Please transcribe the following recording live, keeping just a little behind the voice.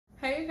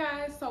Hey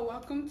guys, so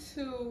welcome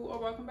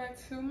back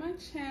to my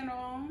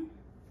channel.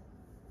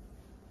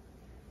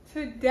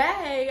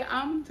 Today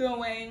I'm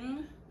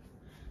doing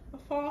a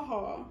fall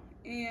haul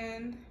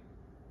and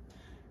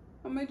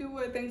I'm gonna do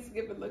a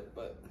Thanksgiving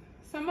lookbook.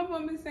 Some of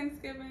them is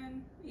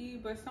Thanksgiving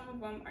Eve, but some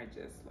of them are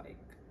just like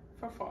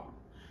for fall.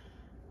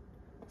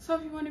 So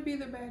if you want to be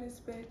the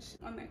baddest bitch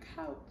on the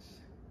couch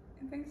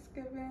in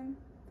Thanksgiving,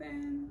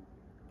 then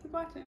keep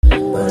watching.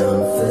 But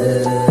I'm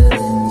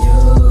feeling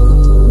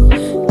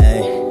you.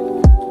 Hey.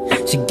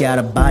 She got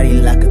a body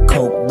like a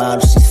Coke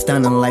bottle. She's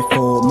stunning like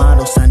full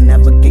models. I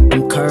never get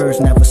them curves,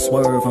 never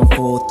swerve. I'm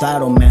full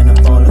throttle, man.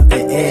 I fall off the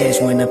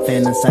edge when I'm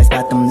feeling size.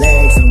 Got them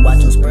legs and watch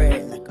them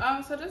spread.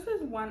 So this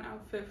is one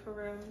outfit for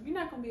real. You're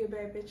not gonna be a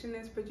bad bitch in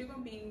this, but you're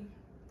gonna be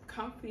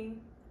comfy.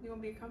 You're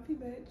gonna be a comfy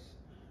bitch.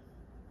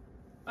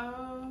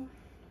 I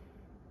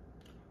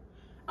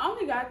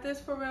only got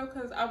this for real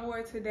because I wore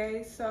it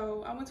today.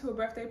 So I went to a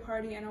birthday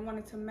party and I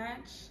wanted to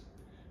match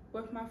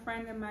with my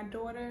friend and my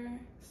daughter.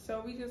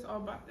 So we just all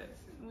bought this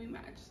and we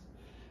matched.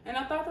 And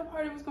I thought the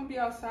party was gonna be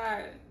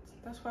outside.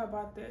 That's why I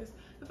bought this.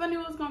 If I knew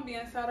it was gonna be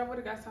inside, I would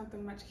have got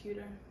something much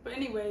cuter. But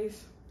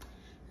anyways,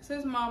 it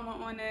says mama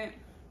on it.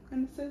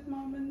 And it says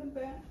mama in the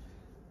back.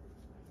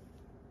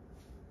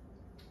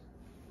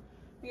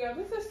 Yeah,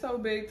 this is so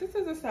big. This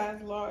is a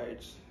size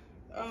large.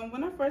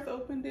 When I first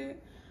opened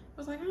it, I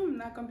was like, I'm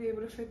not gonna be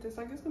able to fit this.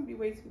 Like, it's gonna be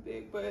way too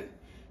big, but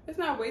it's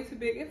not way too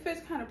big. It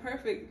fits kind of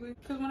perfectly.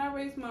 Because when I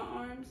raise my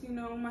arms, you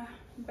know, my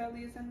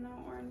belly isn't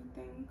out or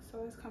anything,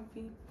 so it's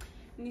comfy.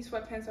 And these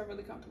sweatpants are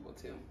really comfortable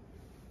too.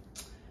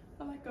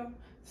 I like them.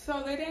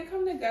 So they didn't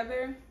come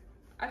together.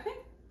 I think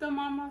the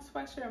mama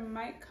sweatshirt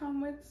might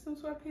come with some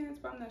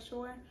sweatpants, but I'm not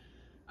sure.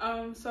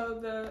 So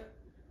the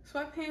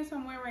sweatpants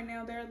I'm wearing right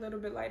now, they're a little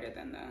bit lighter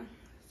than the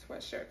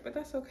sweatshirt, but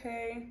that's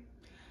okay.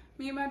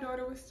 Me and my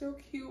daughter was still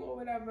cute or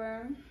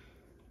whatever.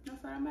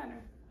 That's not a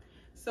matter.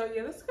 So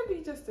yeah, this could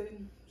be just a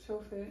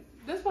chill fit.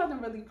 This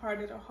wasn't really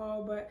part of the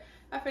haul, but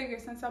I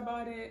figured since I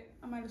bought it,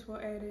 I might as well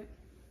add it.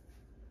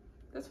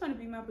 That's gonna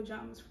be my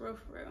pajamas for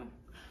real.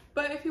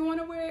 But if you want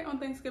to wear it on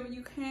Thanksgiving,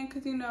 you can,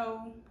 because you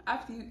know,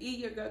 after you eat,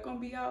 your gut gonna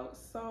be out.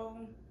 So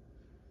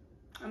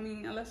I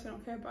mean, unless you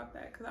don't care about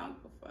that, because I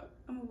don't give a fuck.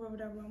 I'm gonna wear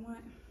whatever I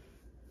want.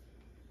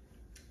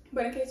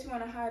 But in case you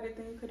want to hide it,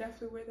 then you could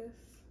definitely wear this.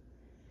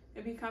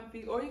 It'd be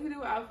comfy. Or you could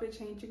do an outfit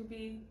change. You could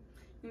be,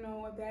 you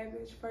know, a bad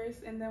bitch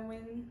first, and then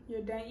when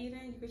you're done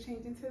eating, you could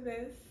change into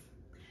this.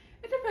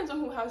 It depends on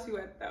who house you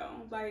at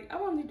though. Like, I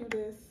would only do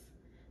this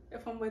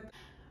if I'm with,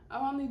 I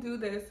would only do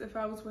this if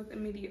I was with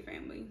immediate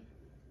family.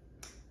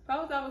 If I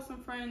was out with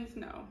some friends,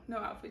 no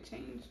outfit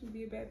change. You'd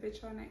be a bad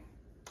bitch all night.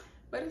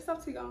 But it's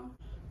up to y'all.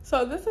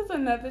 So this is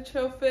another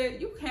chill fit.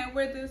 You can't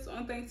wear this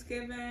on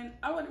Thanksgiving.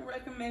 I wouldn't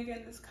recommend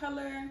getting this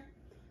color.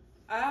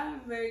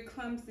 I'm very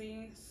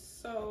clumsy,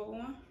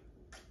 so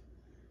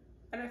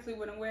I definitely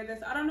wouldn't wear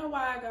this. I don't know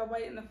why I got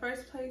white in the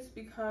first place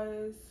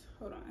because,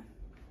 hold on.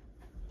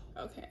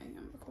 Okay,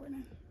 I'm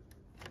recording.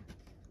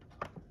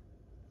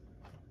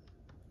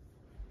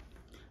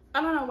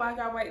 I don't know why I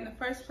got white in the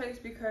first place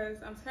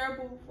because I'm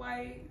terrible with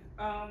white.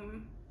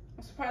 I'm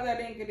surprised I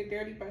didn't get it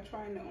dirty by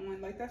trying it on.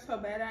 Like, that's how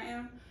bad I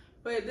am.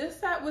 But this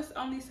set was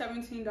only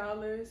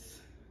 $17.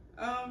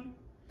 I'm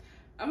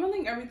gonna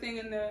link everything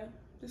in the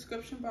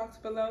description box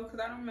below because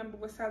I don't remember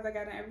what size I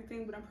got and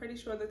everything, but I'm pretty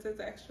sure this is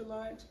extra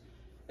large.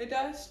 It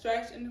does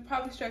stretch, and it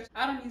probably stretch.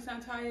 I don't need to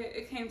untie it.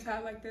 It came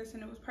tied like this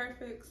and it was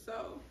perfect,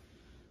 so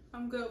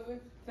I'm good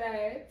with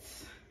that.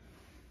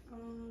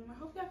 I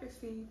hope y'all can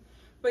see.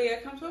 But yeah,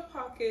 it comes with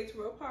pockets,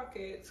 real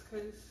pockets,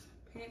 because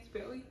pants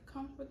barely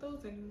come with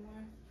those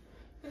anymore.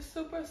 It's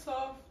super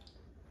soft.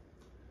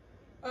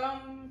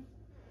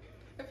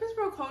 If it's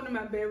real cold in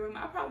my bedroom,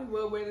 I probably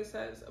will wear this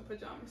as a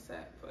pajama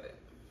set, but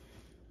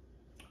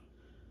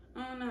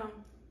I don't know.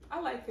 I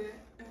like it.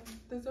 And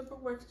the zipper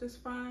works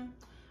just fine.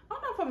 I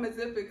don't know if I'm gonna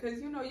zip it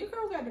because, you know, your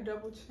girl got a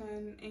double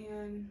chin,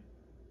 and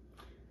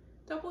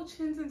double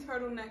chins and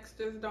turtlenecks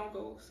just don't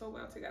go so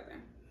well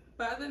together.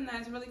 But other than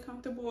that, it's really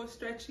comfortable, it's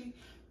stretchy.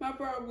 My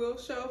bra will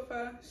show if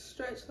I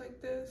stretch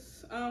like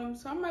this.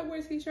 So I might wear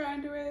a t-shirt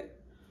under it.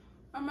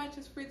 I might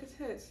just free the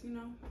tits, you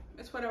know.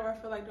 It's whatever I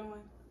feel like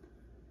doing.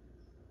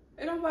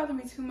 It don't bother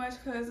me too much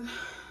because,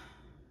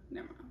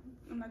 never mind,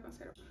 I'm not gonna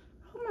say that.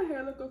 I hope my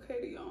hair look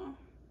okay to y'all.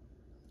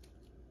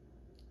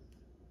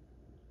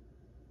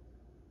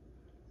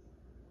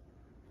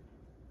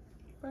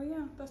 But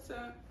yeah, that's it.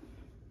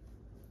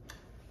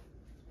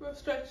 Real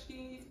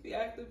stretchy, be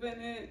active in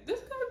it.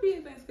 This could be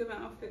a Thanksgiving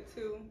outfit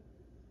too.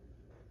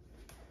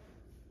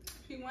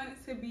 If you want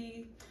it to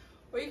be,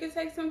 or you could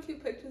take some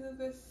cute pictures of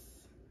this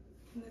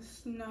in the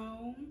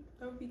snow.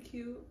 That would be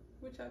cute.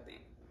 Which I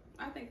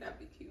think that'd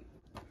be cute.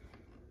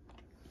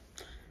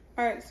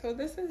 Alright, so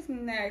this is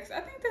next.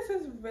 I think this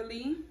is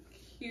really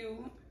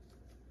cute.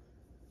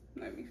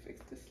 Let me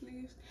fix the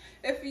sleeves.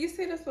 If you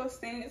see this little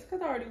stain, it's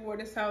because I already wore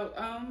this out.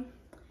 I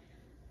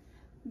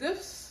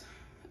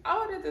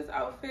ordered this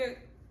outfit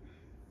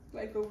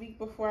like a week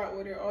before I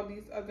ordered all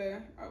these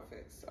other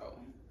outfits, so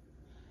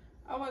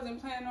I wasn't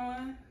planning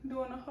on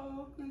doing a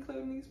haul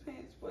including these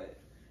pants, but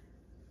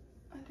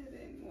I did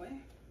it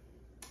anyway.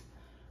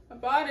 I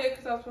bought it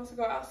because I was supposed to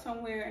go out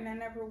somewhere and I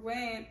never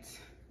went.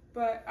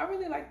 But I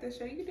really like this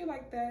shirt. You can do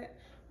like that.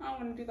 I don't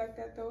want to do like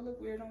that though. It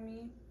look weird on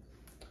me.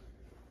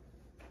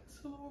 It's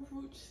a little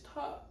ruched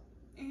top.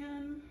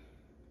 And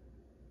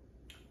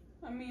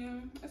I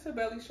mean, it's a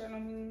belly shirt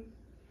on me.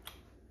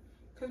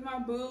 Because my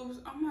boobs,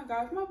 oh my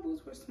god, if my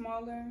boobs were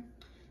smaller,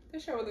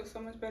 this shirt would look so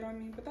much better on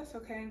me. But that's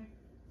okay.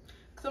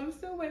 Because I'm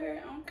still wear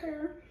it. I don't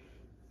care.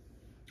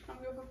 I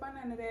don't give a fuck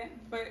none of that.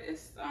 But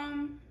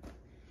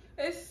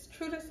it's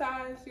true to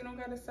size. You don't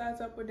gotta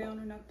size up or down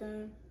or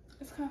nothing.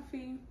 It's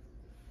comfy.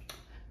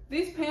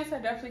 These pants are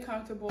definitely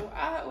comfortable.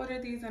 I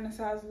ordered these in a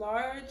size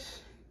large.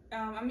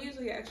 I'm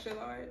usually extra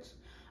large.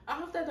 I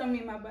hope that don't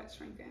mean my butt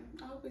shrinking.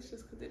 I hope it's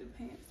just because of the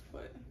pants,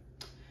 but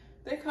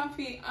they're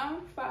comfy.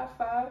 I'm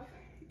 5'5",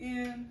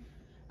 and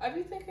I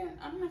be thinking,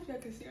 I don't know if y'all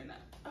can see or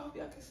not. I hope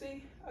y'all can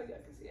see. Oh, y'all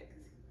can see, I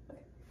can see.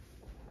 Okay.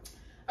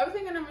 I be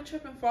thinking I'm gonna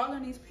trip and fall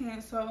in these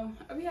pants, so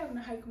I be having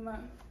to hike them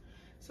up.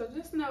 So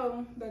just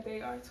know that they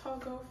are tall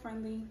girl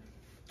friendly.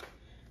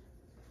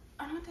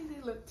 I don't think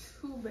they look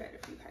too bad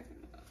if you hike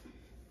them up.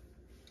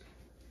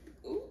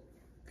 Ooh,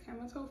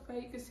 camera toe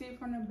fade. You can see it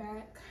from the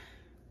back.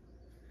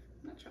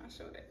 I'm not trying to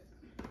show that.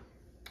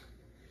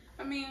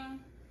 I mean,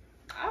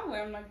 I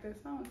wear them like this.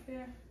 I don't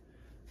care.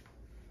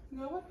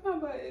 Yo, what if my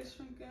butt is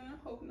shrinking? I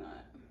hope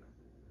not.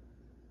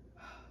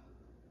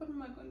 What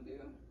am I gonna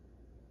do?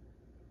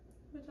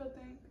 What y'all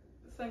think?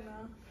 Say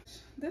no.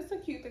 This is a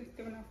cute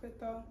Thanksgiving outfit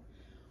though.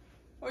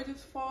 Or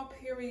just fall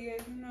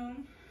period, you know.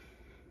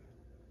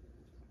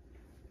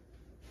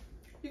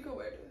 You can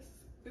wear this.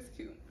 It's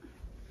cute.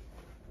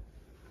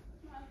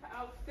 My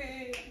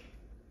outfit.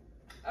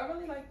 I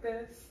really like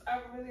this.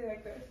 I really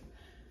like this.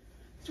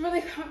 It's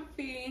really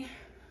comfy.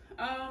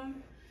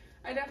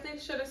 I definitely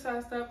should have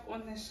sized up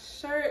on this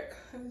shirt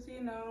because,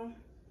 you know,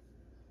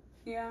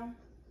 yeah.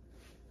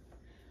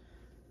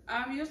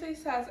 I'm usually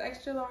size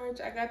extra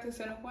large. I got this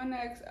in a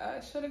 1X.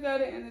 I should have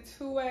got it in a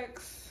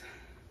 2X.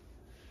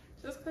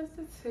 Just because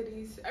the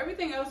titties.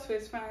 Everything else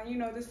fits fine. You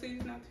know, the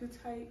sleeve's not too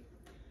tight.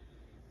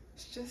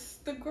 It's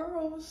just the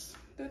girls,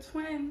 the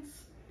twins,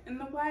 in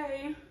the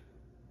way.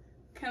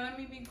 Can't let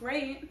me be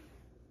great.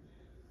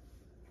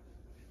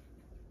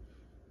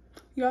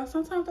 Y'all,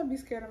 sometimes I be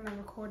scared I'm not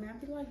recording. I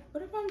be like,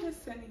 what if I'm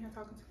just sitting here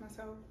talking to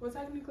myself? Well,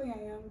 technically I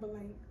am, but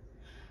like,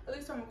 at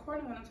least I'm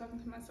recording when I'm talking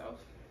to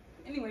myself.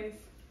 Anyways,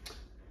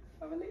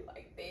 I really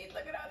like these.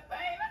 Look at that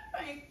thing.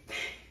 That thing.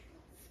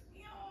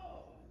 Yo.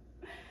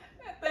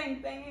 That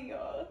thing thing,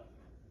 y'all.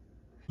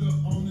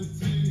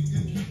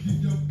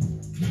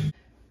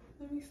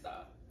 Let me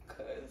stop,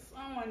 because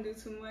I don't want to do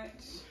too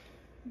much.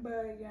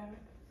 But yeah.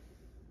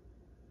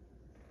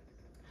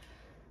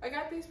 I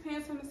got these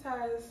pants in the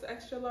size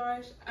extra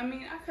large. I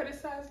mean, I could have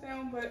sized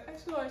down, but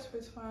extra large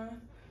fits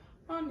fine.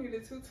 I don't need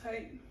it too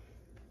tight.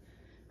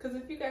 Because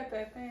if you got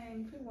that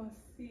thing, people want to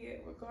see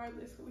it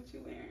regardless of what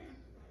you're wearing.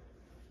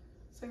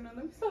 So, no,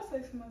 let me stop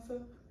saying to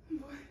myself.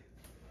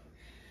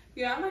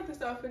 Yeah, I like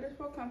this outfit. It's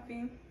real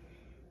comfy.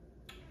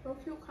 Real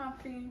cute,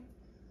 comfy.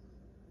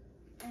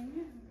 And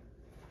yeah.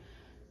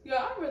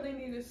 Yeah, I really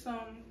needed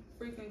some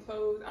freaking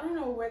clothes. I don't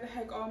know where the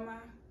heck all my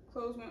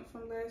clothes went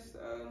from last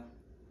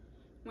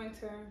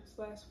winter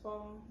 /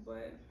 fall,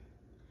 but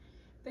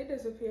they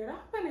disappeared. I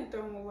hope I didn't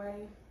throw them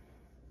away.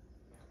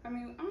 I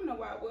mean, I don't know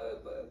why I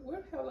would, but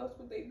where the hell else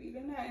would they be?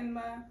 They're not in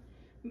my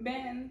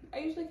bin. I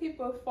usually keep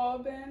a fall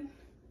bin,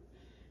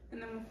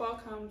 and then when fall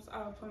comes,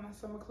 I'll put my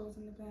summer clothes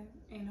in the bin,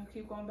 and I'll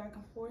keep going back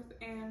and forth,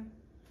 and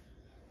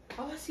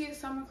all I see is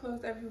summer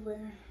clothes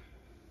everywhere.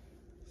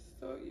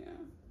 So yeah,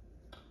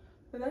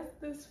 but that's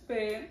this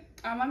fit.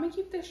 I'm gonna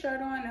keep this shirt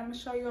on, and I'm gonna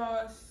show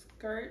y'all a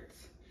skirt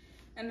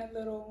and a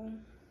little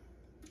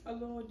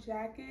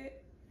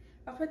jacket.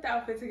 I put the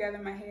outfit together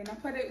in my head, and I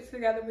put it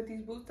together with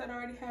these boots that I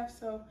already have,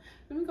 so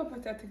let me go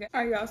put that together.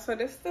 All right, y'all, so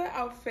this is the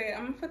outfit.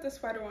 I'm gonna put the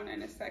sweater on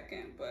in a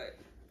second, but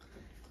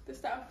this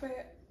is the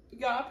outfit.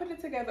 Y'all, I put it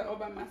together all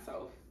by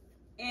myself,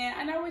 and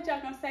I know what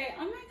y'all gonna say.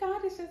 Oh my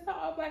god, it's just an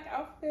all black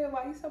outfit.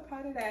 Why you so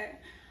proud of that?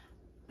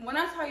 When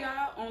I tell y'all,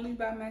 I only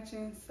buy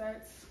matching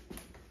sets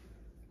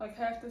like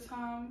half the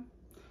time,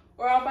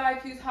 or I'll buy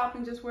a cute top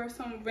and just wear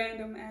some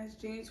random ass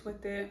jeans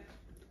with it.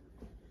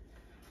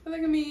 But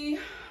look at me,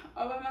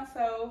 all by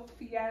myself.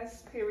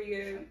 Yes,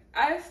 period.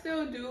 I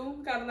still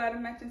do got a lot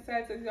of matching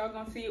sets, as y'all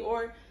gonna see,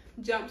 or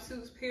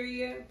jumpsuits,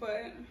 period.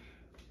 But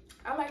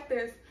I like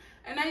this,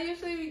 and I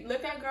usually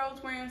look at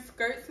girls wearing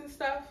skirts and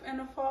stuff in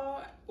the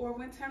fall or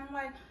winter, and I'm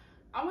like,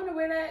 I want to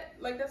wear that.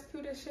 Like, that's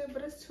cute as shit,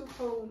 but it's too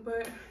cold.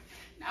 But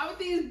now with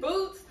these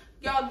boots,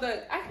 y'all,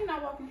 look, I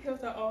cannot walk in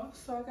heels at all,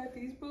 so I got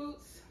these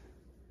boots,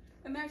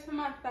 and they're to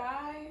my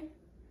thigh.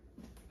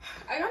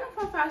 I got them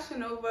from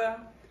Fashion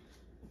Nova.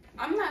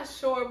 I'm not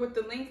sure what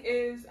the link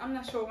is. I'm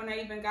not sure when I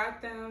even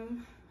got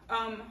them.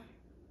 I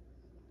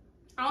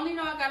only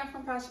know I got them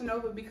from Fashion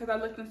Nova because I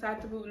looked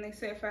inside the boot and they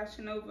said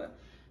Fashion Nova.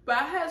 But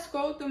I had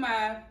scrolled through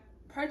my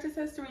purchase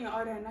history and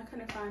all that, and I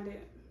couldn't find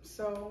it.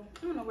 So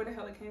I don't know where the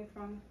hell it came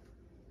from.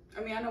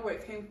 I mean, I know where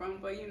it came from,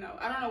 but you know,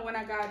 I don't know when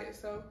I got it.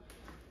 So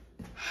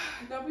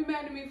Don't be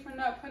mad at me for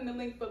not putting the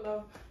link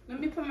below. Let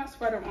me put my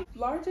sweater on.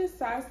 Largest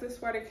size this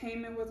sweater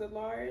came in was a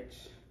large.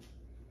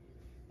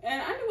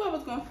 And I knew I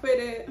was gonna fit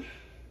it.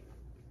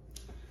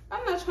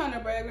 I'm not trying to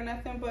brag or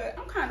nothing, but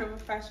I'm kind of a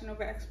Fashion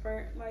Nova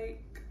expert.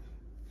 Like,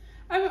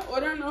 I've been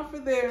ordering off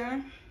of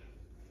there.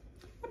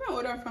 I've been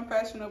ordering from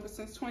Fashion Nova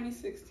since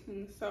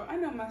 2016, so I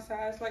know my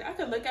size. Like, I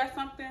could look at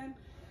something,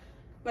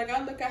 like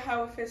I look at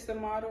how it fits the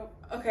model.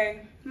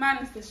 Okay,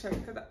 minus the shirt,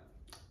 because,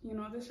 you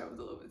know, this shirt was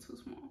a little bit too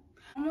small.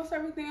 Almost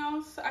everything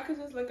else, I could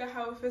just look at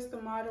how it fits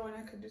the model and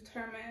I could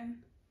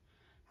determine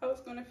how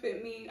it's gonna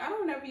fit me. I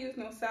don't ever use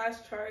no size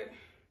chart.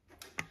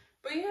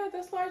 But yeah,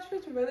 this large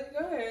fits really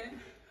good.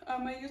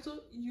 My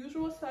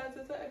usual size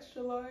is an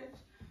extra large.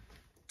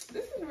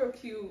 This is real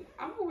cute.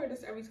 I'm gonna wear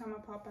this every time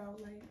I pop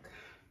out. Like,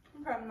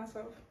 I'm proud of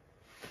myself.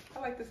 I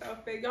like this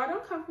outfit. Y'all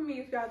don't come for me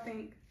if y'all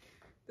think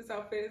this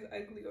outfit is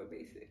ugly or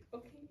basic,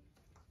 okay?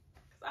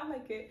 Cause I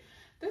like it.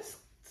 This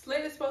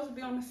slit is supposed to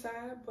be on the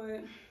side, but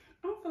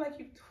I don't feel like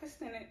you're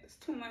twisting it. It's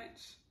too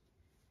much.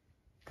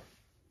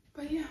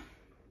 But yeah,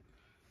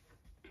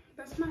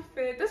 that's my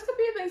fit. This could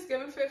be a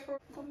Thanksgiving fit for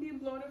gonna be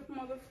bloated from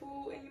all the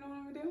food, and you know what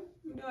I'm gonna do?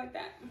 I'm gonna do like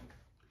that.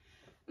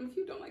 And if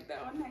you don't like that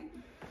all night,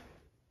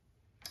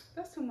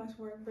 that's too much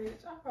work,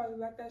 bitch. I'll probably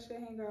let that shit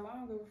hang out. I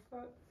don't give a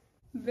fuck.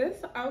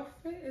 This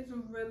outfit is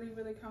really,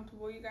 really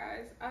comfortable, you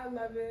guys. I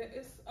love it.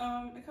 It's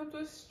it comes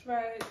with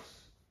stretch.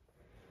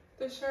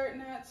 The shirt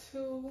not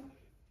too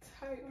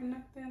tight or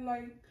nothing.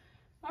 Like,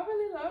 I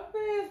really love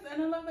this,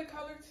 and I love the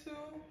color too.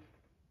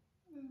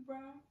 It's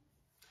brown.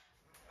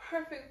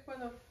 Perfect for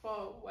the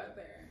fall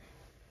weather.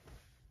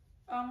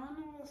 I don't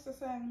know what else to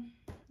say.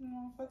 You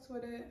know, fucks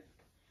with it.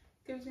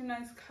 Gives you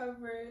nice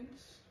coverage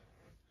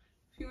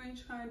if you ain't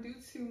trying to do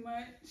too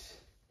much.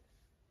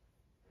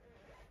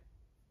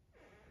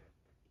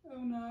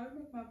 Oh no, I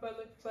make my butt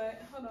look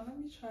flat. Hold on, let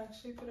me try to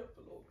shape it up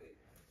a little bit.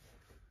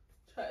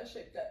 Try to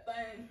shape that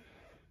thing.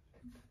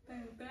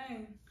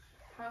 Thing.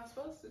 How it's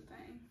supposed to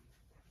thing.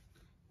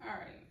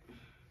 Alright.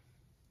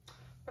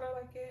 But I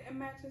like it. It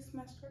matches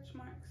my stretch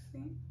marks.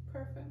 See?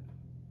 Perfect.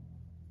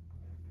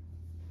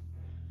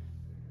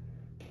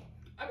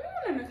 I've been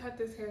wanting to cut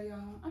this hair,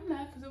 y'all. I'm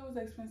not, because it was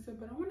expensive,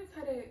 but I want to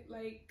cut it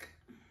like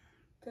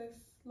this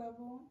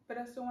level, but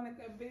I still want it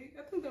that big.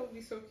 I think that would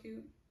be so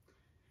cute.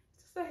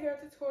 It's just a hair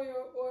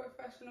tutorial or a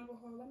Fashion Nova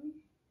haul. Let me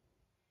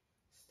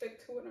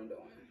stick to what I'm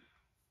doing.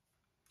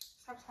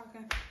 Stop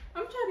talking.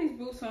 I'm trying these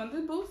boots on.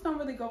 The boots don't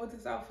really go with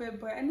this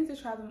outfit, but I need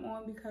to try them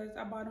on because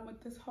I bought them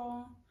with this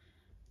haul.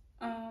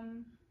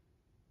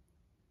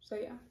 So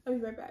yeah, I'll be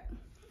right back.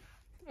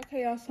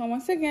 Okay, y'all, so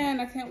once again,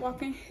 I can't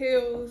walk in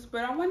heels,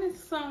 but I wanted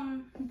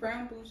some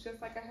brown boots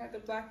just like I had the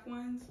black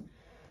ones.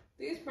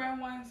 These brown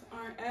ones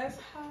aren't as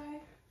high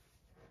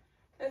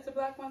as the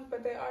black ones,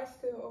 but they are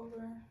still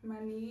over my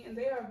knee, and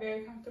they are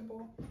very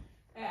comfortable.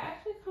 It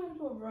actually comes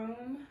with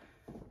room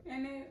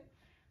in it.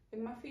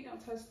 Like, my feet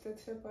don't touch the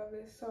tip of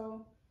it,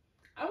 so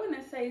I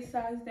wouldn't say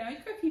size down. You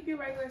could keep your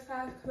regular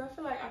size, because I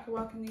feel like I could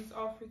walk in these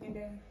all freaking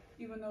day,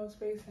 even though it's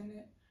space in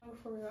it. Oh,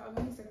 for real,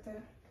 let me stick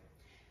that.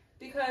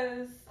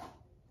 Because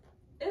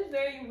it's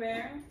very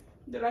rare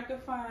that I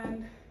could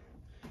find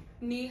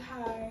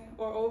knee-high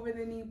or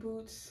over-the-knee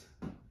boots.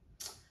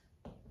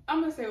 I'm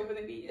gonna say over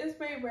the knee. It's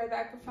very rare that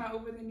I could find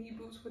over-the-knee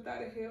boots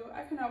without a heel.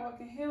 I cannot walk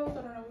in heels.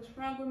 I don't know what's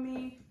wrong with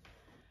me.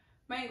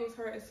 My ankles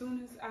hurt as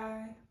soon as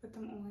I put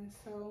them on,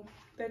 so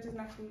that's just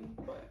not for me.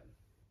 But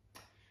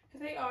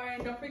they are,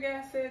 and don't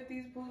forget I said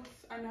these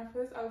boots are not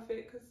for this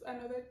outfit because I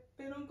know that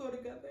they don't go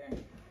together.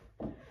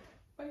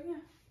 But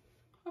yeah,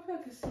 I feel like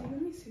I can see.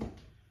 Let me see.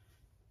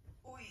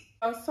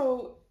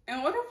 So in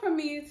order for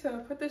me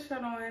to put this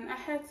shirt on, I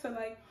had to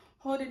like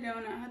hold it down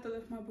and I had to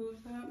lift my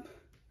boobs up.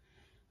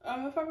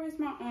 If I raise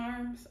my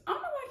arms, I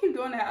don't know why I keep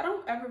doing that. I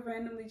don't ever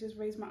randomly just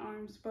raise my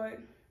arms, but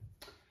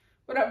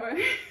whatever.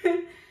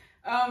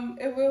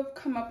 It will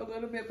come up a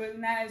little bit, but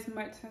not as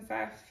much since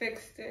I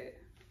fixed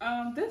it.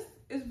 This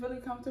is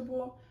really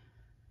comfortable.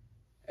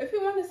 If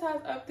you want to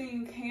size up, then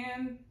you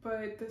can,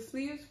 but the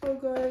sleeves feel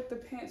good, the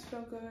pants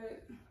feel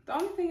good. The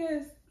only thing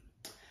is,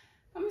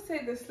 I'm gonna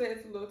say the slit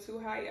is a little too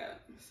high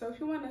up. So if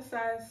you want to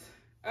size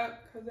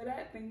up because of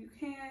that, then you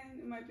can.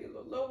 It might be a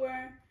little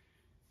lower.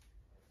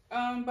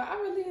 But I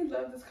really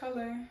love this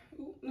color.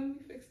 Ooh, let me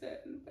fix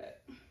that in the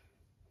back.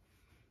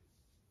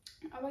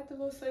 I like the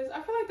little slits.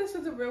 I feel like this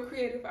is a real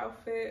creative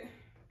outfit.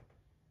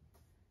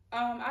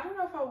 I don't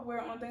know if I'll wear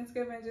it on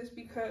Thanksgiving just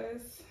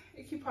because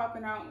it keep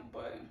popping out,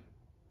 but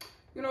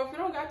you know, if you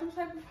don't got those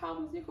type of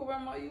problems, you can wear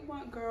them all you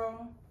want,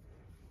 girl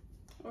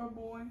or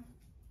boy.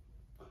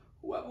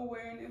 Whoever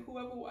wearing it,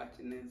 whoever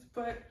watching this.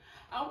 But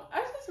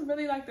I just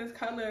really like this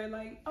color.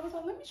 Like, I was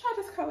like, let me try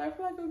this color. I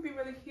feel like it would be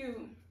really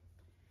cute.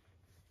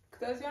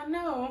 Because as y'all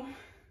know,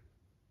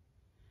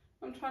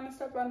 I'm trying to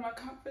step out of my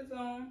comfort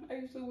zone. I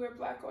usually wear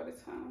black all the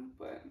time.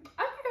 But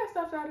I think I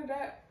stepped out of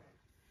that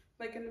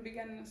like in the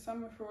beginning of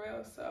summer for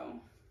real. So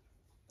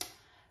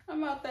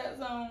I'm out that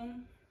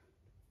zone.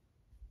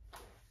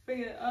 But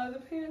yeah, the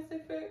pants, they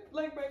fit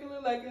like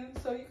regular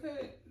leggings. So you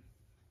could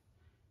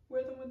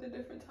wear them with a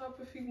different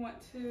top if you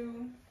want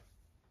to.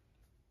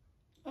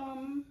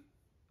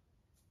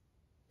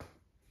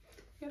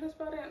 that's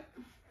about it.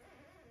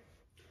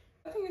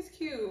 I think it's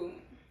cute.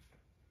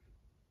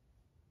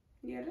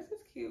 Yeah, this is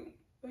cute.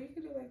 But you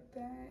could do like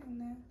that and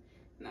then,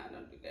 nah,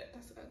 don't do that.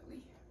 That's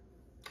ugly.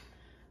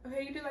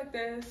 Okay, you do like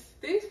this.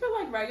 These feel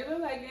like regular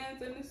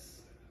leggings, and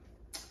it's,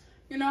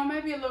 you know, it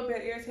might be a little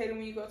bit irritating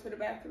when you go to the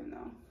bathroom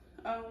though.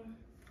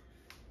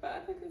 But I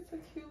think it's a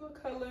cute little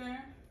color.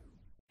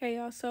 Hey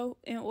y'all, so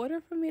in order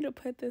for me to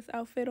put this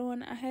outfit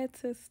on, I had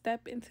to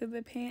step into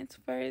the pants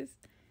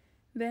first.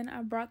 Then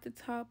I brought the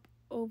top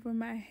over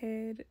my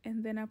head,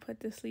 and then I put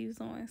the sleeves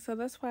on. So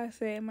that's why I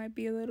say it might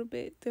be a little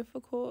bit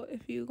difficult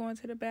if you go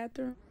into the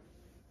bathroom.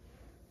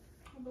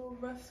 A little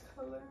rust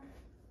color.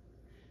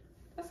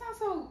 That's not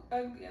so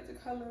ugly as a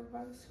color,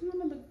 but I just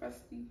want to look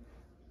rusty.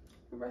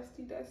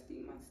 Rusty,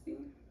 dusty, musty.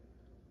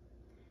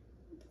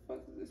 What the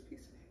fuck is this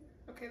piece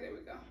of hair? Okay, there we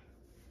go.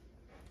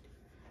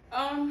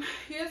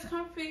 Yeah, it's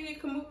comfy. You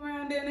can move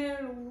around in it,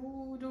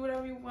 do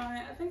whatever you want.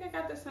 I think I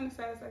got this in a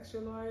size extra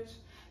large.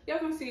 Y'all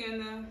can see in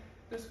the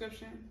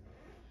description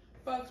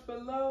box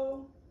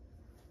below.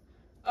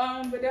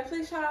 But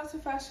definitely shout out to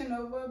Fashion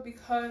Nova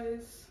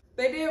because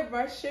they did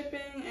rush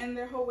shipping and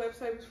their whole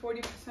website was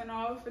 40%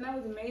 off, and that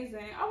was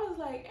amazing. I was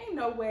like, ain't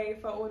no way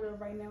if I order it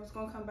right now it's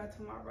gonna come by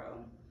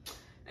tomorrow.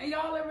 And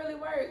y'all, it really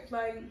worked.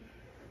 Like,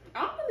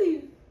 I don't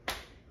believe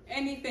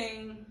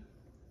anything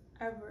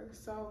ever,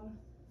 so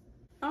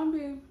I don't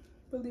be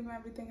believing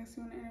everything I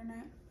see on the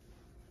internet.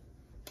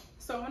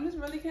 So when this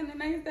really came the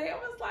next day, I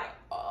was like,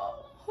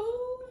 oh,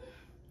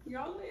 who?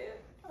 Y'all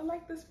live. I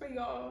like this for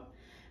y'all.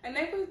 And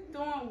they was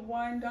doing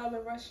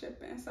 $1 rush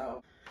shipping.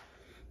 So,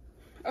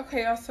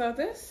 okay, y'all, so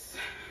this,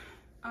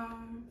 let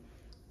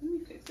me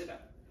fix it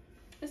up.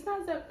 It's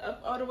not zipped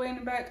up all the way in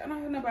the back. I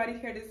don't have nobody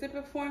here to zip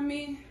it for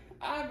me.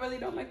 I really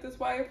don't like this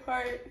wire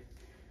part.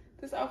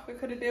 This outfit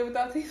could have did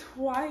without these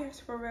wires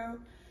for real.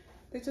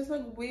 They just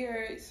look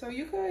weird. So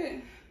you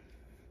could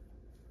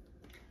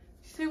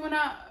see when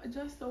I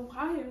adjust the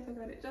wires, I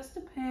gotta adjust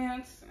the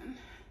pants, and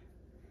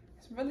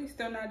it's really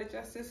still not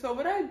adjusted. So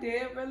what I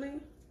did really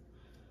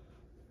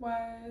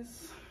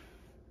was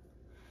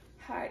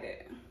hide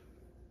it.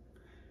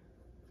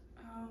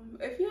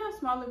 If you have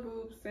smaller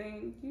boobs,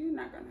 then you're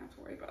not gonna have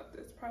to worry about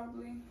this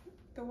probably.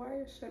 The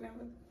wires shouldn't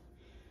really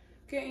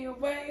get in your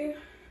way,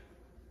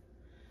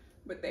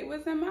 but they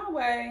was in my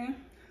way.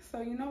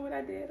 So you know what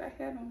I did? I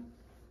hid them.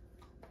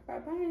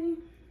 Bye-bye.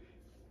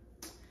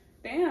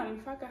 Damn,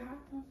 if I could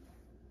hide them.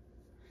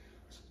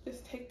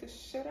 Just take this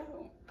shit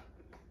out.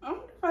 I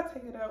wonder if I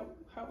take it out,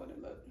 how would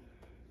it look?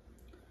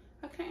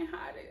 I can't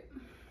hide it.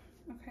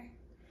 Okay.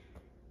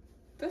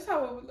 This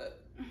how it would look.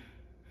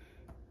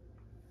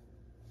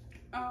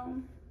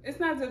 It's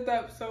not zipped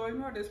up, so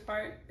ignore this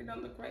part. It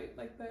don't look right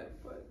like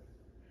that, but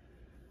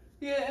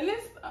yeah, and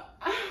this,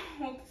 I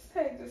don't want this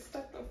tag just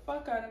stuck the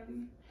fuck out of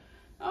me.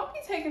 I don't be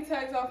taking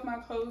tags off my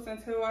clothes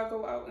until I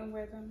go out and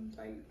wear them.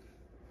 Like,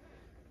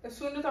 as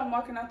soon as I'm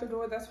walking out the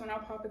door, that's when I'll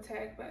pop a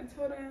tag. But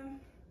until then,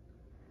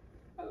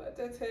 I let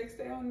that tag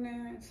stay on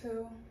there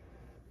until,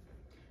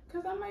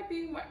 because I might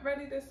be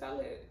ready to sell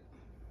it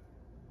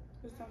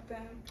or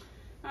something.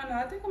 I don't know.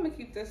 I think I'm going to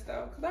keep this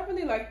though, because I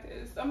really like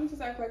this. I'm going to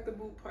just act like the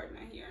boob part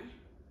not here.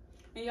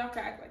 And y'all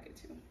can act like it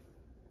too.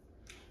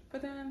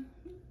 But then,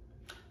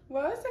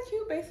 well, it's a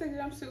cute basic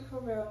jumpsuit for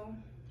real.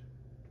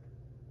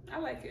 I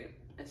like it.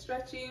 It's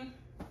stretchy,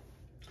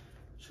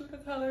 true to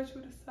color,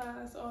 true to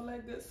size, all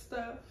that good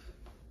stuff.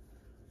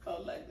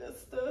 All that good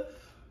stuff.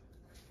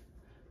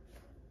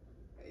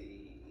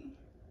 Hey.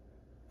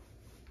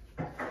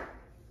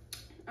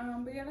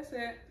 But yeah, that's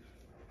it.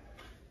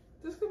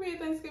 This could be a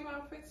Thanksgiving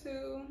outfit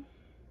too.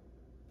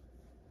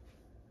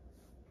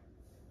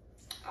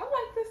 I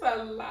like this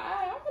a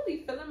lot. I'm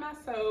really feeling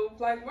myself.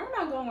 Like, where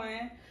am I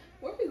going?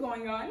 Where we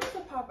going, y'all? I need to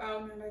pop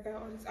out and I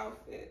got all these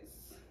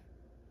outfits.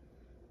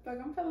 Like,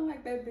 I'm feeling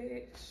like that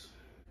bitch.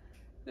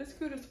 This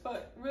cute as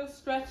fuck. Real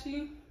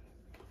stretchy.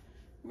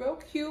 Real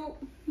cute.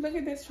 Look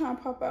at this trying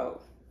to pop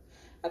out.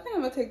 I think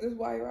I'm gonna take this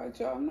wire out,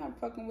 y'all. I'm not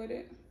fucking with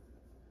it.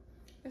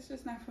 It's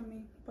just not for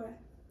me. But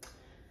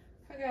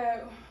I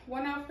got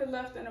one outfit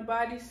left in a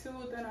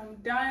bodysuit, then I'm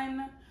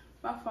done.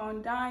 My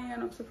phone dying.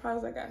 I'm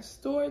surprised I got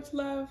storage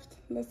left.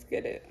 Let's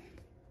get it.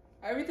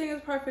 Everything is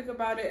perfect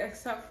about it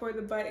except for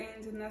the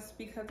buttons, and that's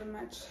because of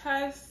my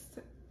chest.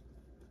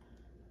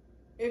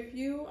 If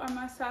you are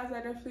my size,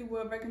 I definitely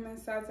would recommend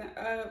sizing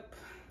up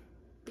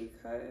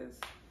because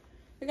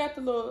it got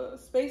the little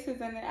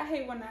spaces in it. I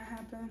hate when that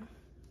happens.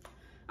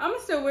 I'm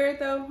still wear it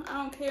though. I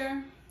don't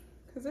care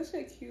because this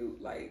shit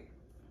cute. Like,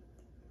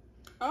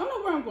 I don't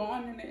know where I'm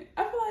going in it.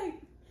 I feel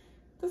like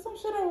there's some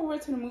shit I would wear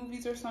to the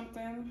movies or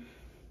something.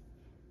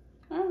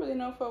 I don't really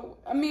know if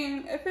I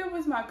mean, if it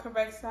was my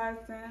correct size,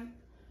 then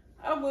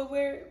I would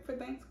wear it for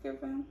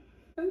Thanksgiving.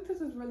 I think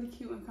this is really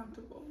cute and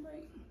comfortable.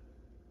 Like,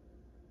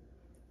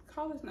 the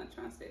collar's not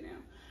trying to stay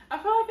down. I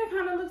feel like it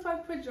kind of looks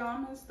like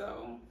pajamas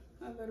though,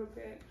 a little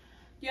bit.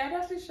 Yeah, I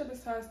definitely should have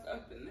sized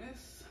up in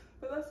this,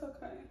 but that's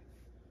okay.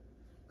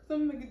 Cause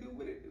I'm gonna make it do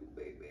what it do,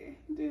 baby.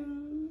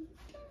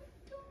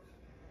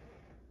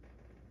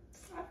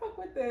 I fuck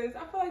with this.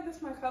 I feel like this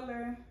is my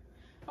color.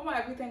 I want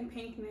everything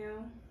pink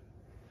now.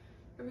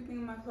 Everything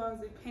in my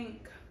closet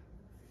pink.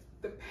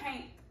 The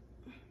paint.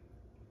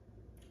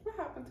 What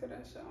happened to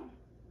that show?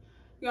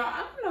 Y'all,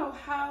 I don't know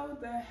how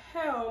the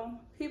hell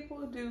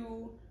people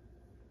do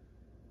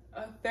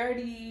a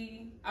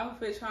 30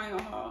 outfit trying on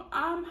haul.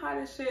 I'm hot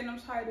as shit and I'm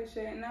tired as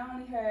shit, and I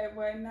only had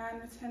what,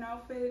 9 to 10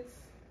 outfits,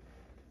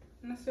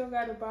 and I still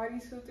got a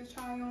bodysuit to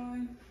try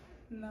on.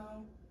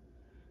 No,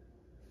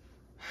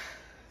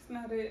 it's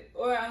not it.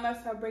 Or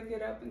unless I break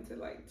it up into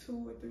like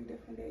 2 or 3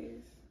 different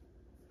days,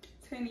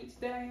 10 each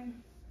day,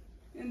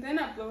 and then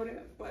upload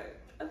it. But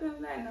other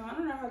than that, no, I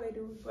don't know how they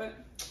do it, but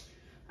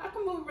I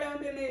can move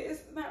around in it.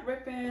 It's not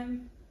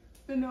ripping.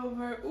 Bend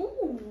over.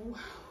 Ooh,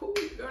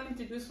 I need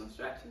to do some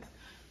stretches.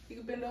 You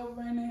can bend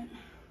over in it.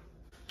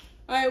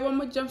 All right, one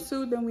more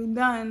jumpsuit, then we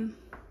done.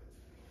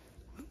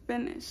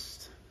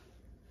 Finished.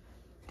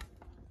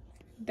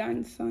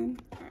 Done, son.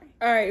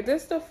 All right,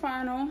 this is the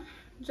final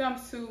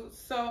jumpsuit.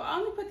 So I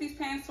only put these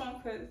pants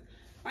on because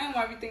I don't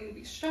want everything to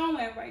be strong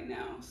right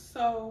now.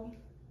 So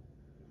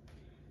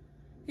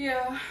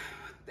yeah,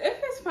 if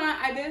it's fine,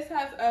 I did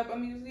size up.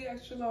 I'm usually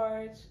extra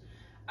large.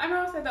 I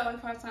know I said that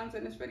like 5 times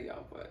in this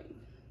video, but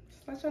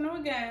just let y'all know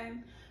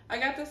again. I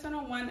got this in a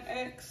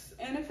 1X,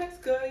 and it fits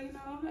good, you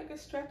know. I can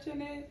stretch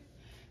in it.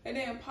 It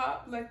didn't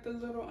pop like the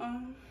little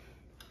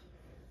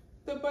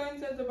the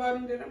buttons at the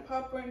bottom didn't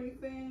pop or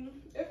anything.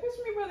 It fits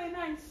me really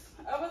nice.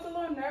 I was a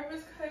little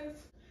nervous because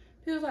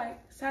he was like,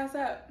 size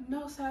up,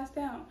 no, size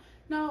down.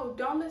 No,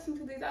 don't listen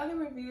to these other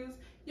reviews.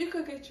 You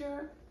could get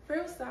your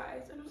real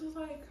size. And I was just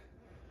like,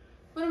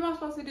 what am I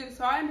supposed to do?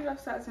 So I ended up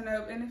sizing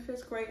up, and it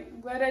fits great.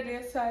 I'm glad I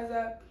did size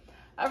up.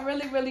 I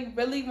really, really,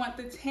 really want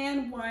the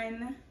tan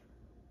one.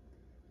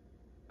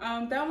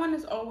 That one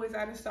is always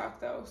out of stock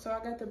though, so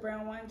I got the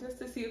brown one just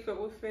to see if it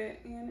would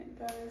fit, and it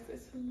does.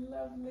 It's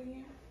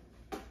lovely.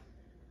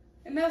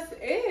 And that's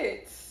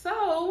it.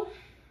 So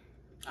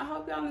I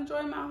hope y'all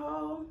enjoy my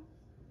haul.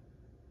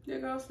 Your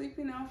girl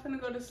sleepy now. I'm finna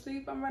go to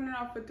sleep. I'm running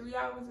off for 3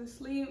 hours of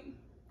sleep.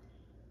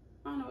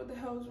 I don't know what the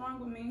hell is wrong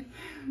with me,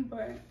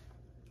 but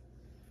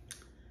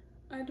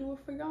I do it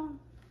for y'all.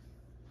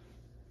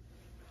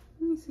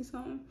 Let me see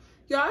something.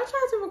 Y'all, I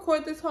tried to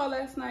record this haul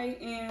last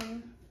night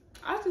and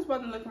I just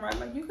wasn't looking right.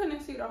 Like, you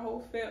couldn't see the whole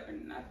fit or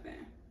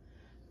nothing.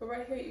 But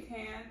right here you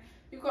can.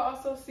 You can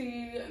also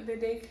see the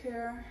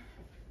daycare.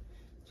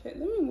 Shit,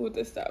 let me move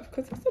this stuff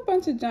because there's a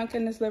bunch of junk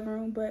in this living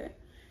room, but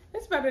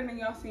it's better than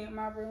y'all see in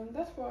my room.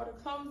 That's where all the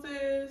clothes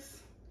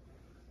is.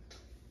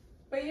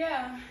 But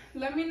yeah,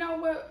 let me know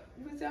what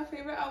was your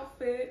favorite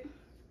outfit.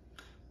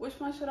 Which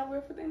one should I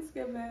wear for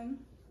Thanksgiving?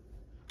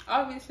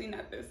 Obviously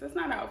not this. That's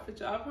not an outfit,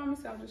 y'all. I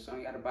promise you, I'm just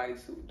showing y'all the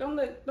bodysuit. Don't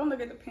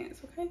look at the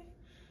pants, okay?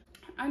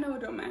 I know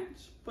it don't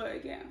match,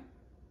 but yeah.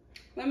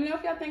 Let me know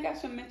if y'all think I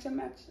should mix and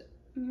match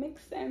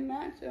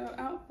an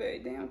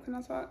outfit. Damn, can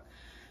I talk?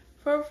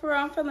 For real,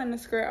 I'm feeling the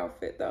skirt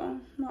outfit though.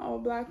 My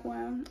old black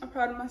one. I'm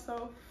proud of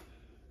myself.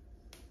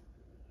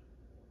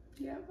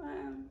 Yep, I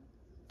am.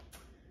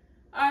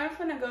 Alright, I'm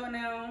finna go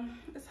now.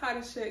 It's hot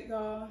as shit,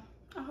 y'all.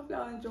 I hope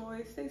y'all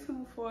enjoy. Stay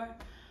tuned for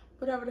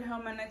whatever the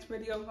hell my next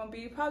video is gonna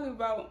be. Probably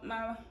about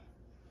my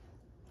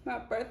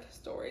birth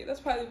story. That's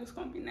probably what's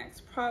gonna be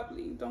next.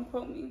 Probably. Don't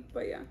quote me.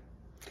 But yeah.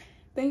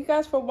 Thank you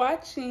guys for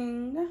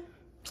watching.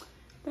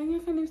 Dang, I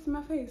can't even see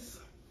my face.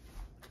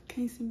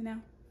 Can you see me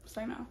now?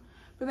 Say no.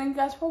 But thank you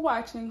guys for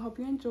watching. Hope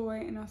you enjoy,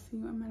 and I'll see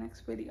you in my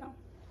next video.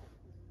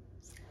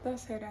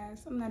 That's it,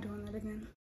 guys. I'm not doing that again.